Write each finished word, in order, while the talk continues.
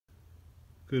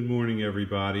Good morning,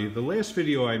 everybody. The last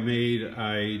video I made,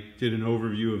 I did an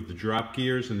overview of the drop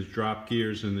gears, and the drop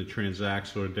gears and the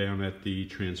transaxle are down at the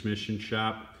transmission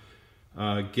shop,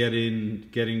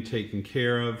 getting taken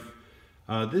care of.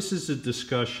 This is a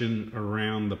discussion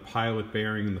around the pilot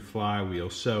bearing and the flywheel.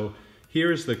 So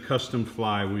here's the custom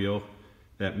flywheel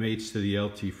that mates to the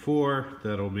LT4,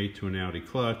 that'll mate to an Audi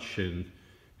clutch and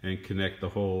connect the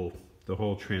whole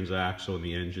transaxle and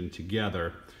the engine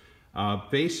together.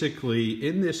 Basically,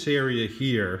 in this area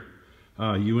here,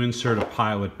 you insert a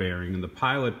pilot bearing, and the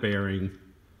pilot bearing,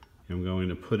 I'm going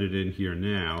to put it in here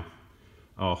now,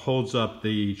 holds up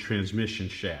the transmission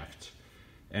shaft.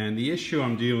 And the issue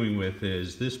I'm dealing with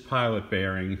is this pilot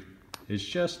bearing is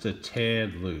just a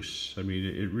tad loose. I mean,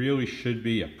 it really should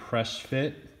be a press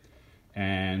fit,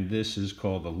 and this is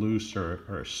called a loose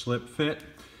or slip fit.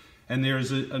 And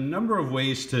there's a number of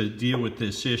ways to deal with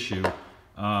this issue.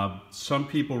 Some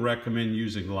people recommend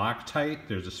using Loctite.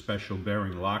 There's a special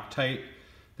bearing Loctite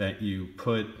that you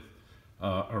put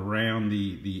around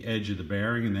the edge of the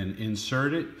bearing and then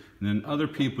insert it. And then other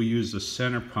people use a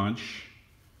center punch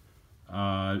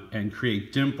and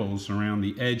create dimples around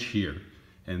the edge here.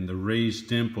 And the raised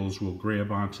dimples will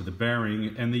grab onto the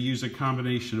bearing, and they use a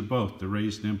combination of both, the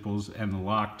raised dimples and the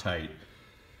Loctite.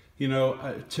 You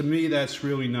know, to me, that's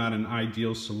really not an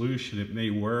ideal solution. It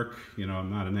may work. You know, I'm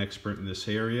not an expert in this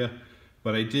area,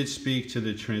 but I did speak to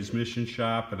the transmission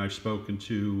shop, and I've spoken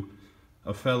to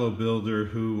a fellow builder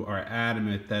who are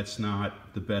adamant that's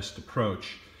not the best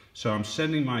approach. So I'm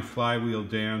sending my flywheel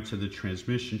down to the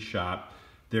transmission shop.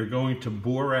 They're going to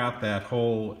bore out that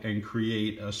hole and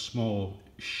create a small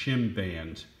shim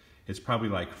band. It's probably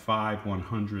like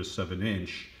 5/100ths of an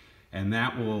inch, and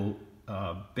that will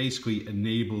basically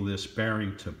enable this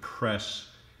bearing to press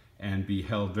and be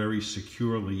held very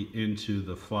securely into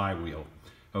the flywheel.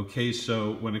 Okay,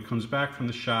 so when it comes back from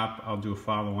the shop, I'll do a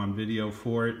follow-on video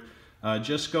for it.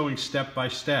 Just going step by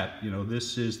step. You know,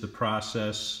 this is the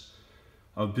process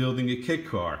of building a kit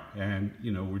car, and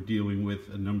you know, we're dealing with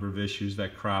a number of issues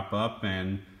that crop up,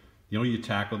 and you know, you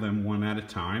tackle them one at a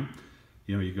time.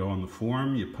 You know, you go on the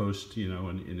forum, you post, you know,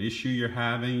 an issue you're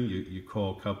having, you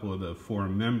call a couple of the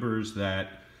forum members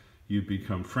that you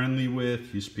become friendly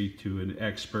with, you speak to an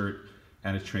expert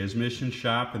at a transmission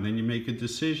shop, and then you make a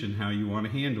decision how you want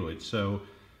to handle it. So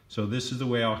this is the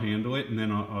way I'll handle it, and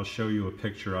then I'll show you a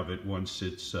picture of it once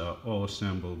it's all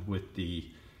assembled with the,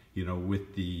 you know,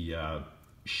 with the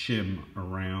shim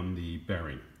around the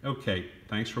bearing. Okay,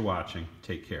 thanks for watching.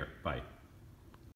 Take care. Bye.